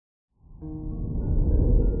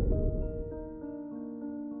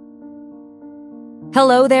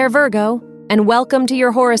Hello there, Virgo, and welcome to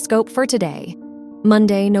your horoscope for today,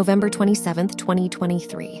 Monday, November 27th,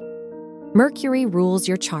 2023. Mercury rules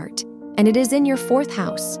your chart, and it is in your 4th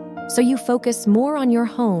house, so you focus more on your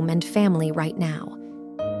home and family right now.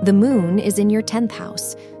 The moon is in your 10th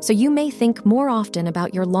house, so you may think more often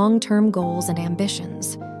about your long-term goals and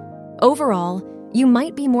ambitions. Overall, you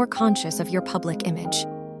might be more conscious of your public image.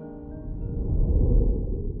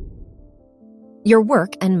 Your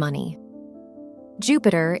work and money.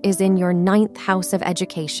 Jupiter is in your 9th house of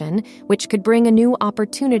education, which could bring a new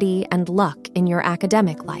opportunity and luck in your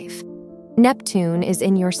academic life. Neptune is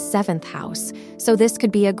in your 7th house, so this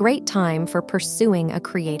could be a great time for pursuing a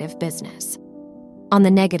creative business. On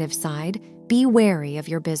the negative side, be wary of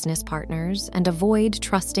your business partners and avoid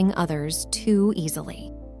trusting others too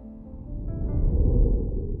easily.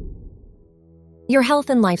 Your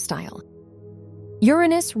health and lifestyle.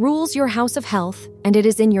 Uranus rules your house of health, and it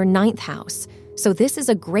is in your 9th house, so this is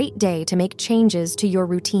a great day to make changes to your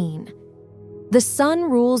routine. The sun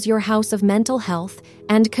rules your house of mental health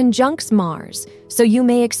and conjuncts Mars, so you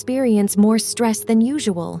may experience more stress than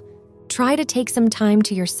usual. Try to take some time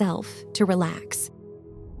to yourself to relax.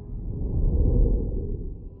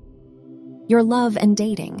 Your love and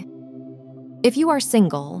dating. If you are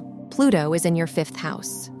single, Pluto is in your 5th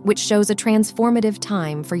house, which shows a transformative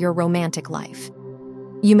time for your romantic life.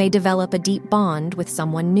 You may develop a deep bond with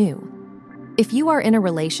someone new. If you are in a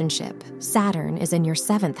relationship, Saturn is in your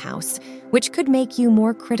 7th house, which could make you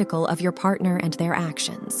more critical of your partner and their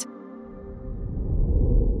actions.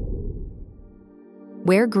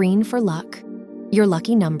 Wear green for luck. Your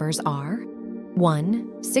lucky numbers are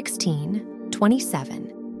 1, 16,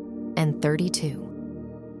 27, and 32.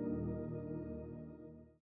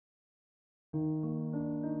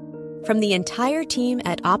 From the entire team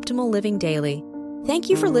at Optimal Living Daily, thank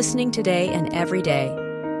you for listening today and every day.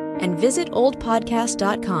 And visit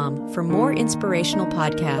oldpodcast.com for more inspirational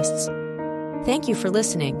podcasts. Thank you for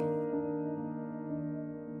listening.